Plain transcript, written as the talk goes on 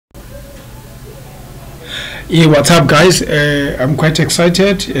Yeah, what's up, guys? I'm quite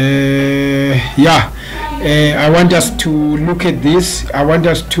excited. I want us to look at this. I want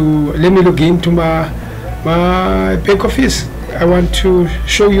us to let me log into my back office. I want to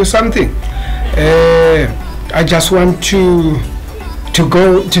show you something. I just want to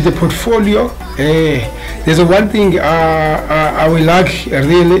go to the portfolio. There's a one thing I would like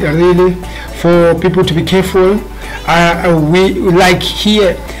really for people to be careful. We like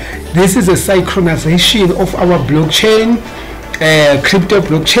here. This is a synchronization of our blockchain, crypto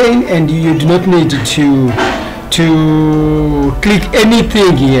blockchain, and you do not need to click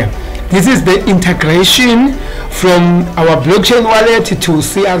anything here. This is the integration from our blockchain wallet to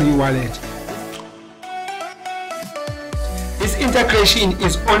CRU wallet. This integration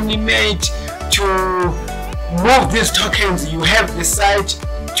is only made to move these tokens you have the site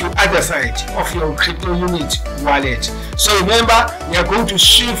to other side of your Cryptounit wallet. So remember, we are going to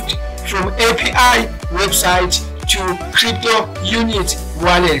shift from API website to Cryptounit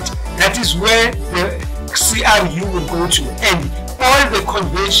wallet. That is where the CRU will go to, and all the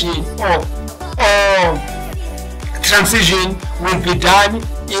conversion or transition will be done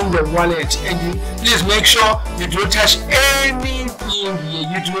in the wallet. And please make sure you don't touch anything here.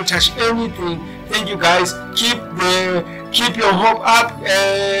 You do not touch anything. Thank you, guys. Keep your hope up.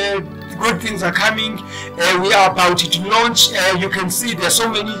 Good things are coming. We are about to launch. You can see there's so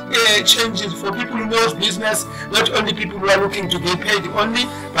many changes for people who knows business, not only people who are looking to get paid only,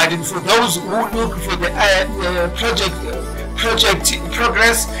 but for those who look for the project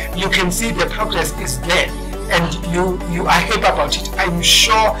progress. You can see the progress is there, and you are happy about it. I'm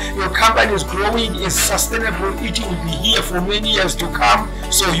sure your company is growing, is sustainable, it will be here for many years to come.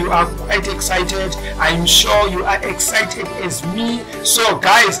 So you are quite excited. I'm sure you are excited as me. So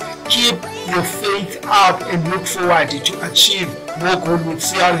guys, keep your faith up and look forward to achieve more gold with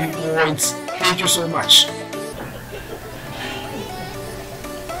CRU points. Thank you so much.